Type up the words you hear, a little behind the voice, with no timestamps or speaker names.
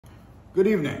Good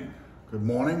evening, good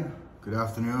morning, good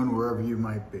afternoon, wherever you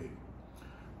might be.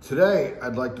 Today,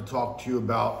 I'd like to talk to you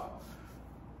about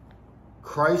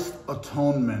Christ's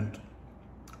atonement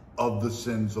of the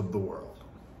sins of the world.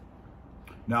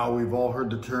 Now, we've all heard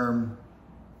the term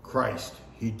Christ.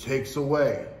 He takes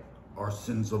away our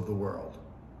sins of the world.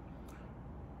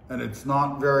 And it's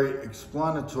not very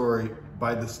explanatory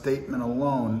by the statement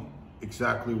alone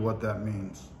exactly what that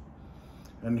means.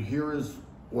 And here is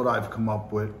what I've come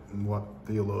up with and what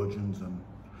theologians and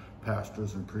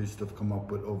pastors and priests have come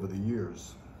up with over the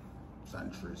years,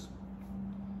 centuries.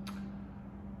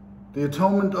 The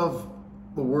atonement of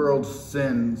the world's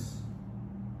sins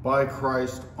by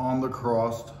Christ on the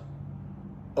cross,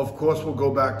 of course, we'll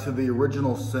go back to the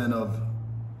original sin of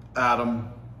Adam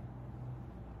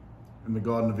in the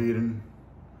Garden of Eden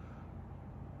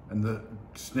and the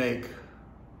snake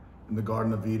in the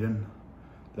Garden of Eden,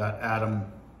 that Adam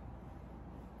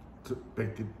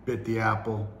bit the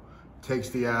apple, takes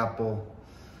the apple,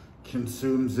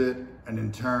 consumes it, and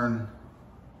in turn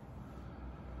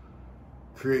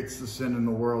creates the sin in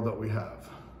the world that we have.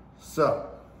 So,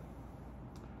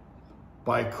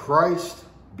 by Christ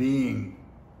being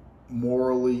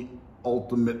morally,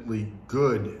 ultimately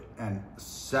good and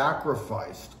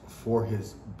sacrificed for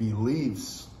his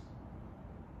beliefs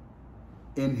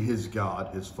in his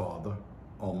God, his Father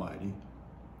Almighty,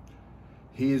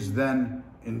 he is then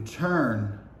in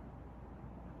turn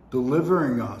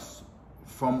delivering us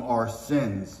from our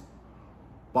sins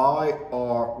by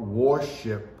our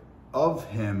worship of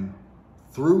him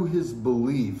through his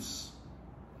beliefs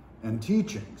and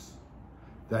teachings.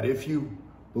 That if you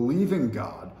believe in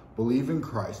God, believe in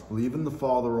Christ, believe in the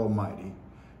Father Almighty,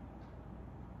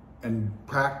 and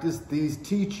practice these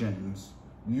teachings,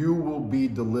 you will be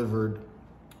delivered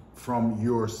from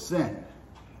your sin.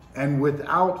 And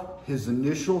without his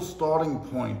initial starting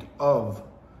point of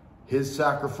his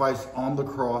sacrifice on the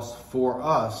cross for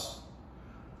us,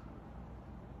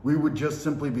 we would just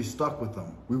simply be stuck with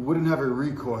them. We wouldn't have a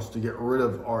recourse to get rid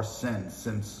of our sin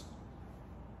since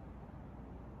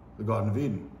the Garden of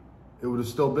Eden. It would have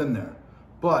still been there.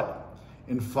 But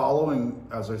in following,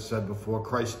 as I said before,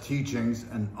 Christ's teachings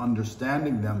and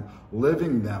understanding them,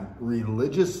 living them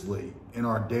religiously in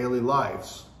our daily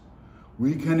lives,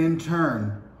 we can in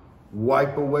turn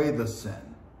wipe away the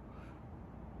sin.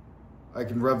 Like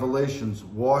in Revelations,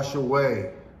 wash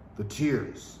away the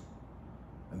tears,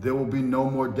 and there will be no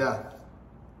more death.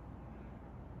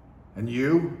 And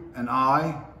you and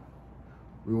I,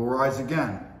 we will rise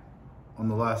again on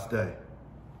the last day.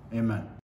 Amen.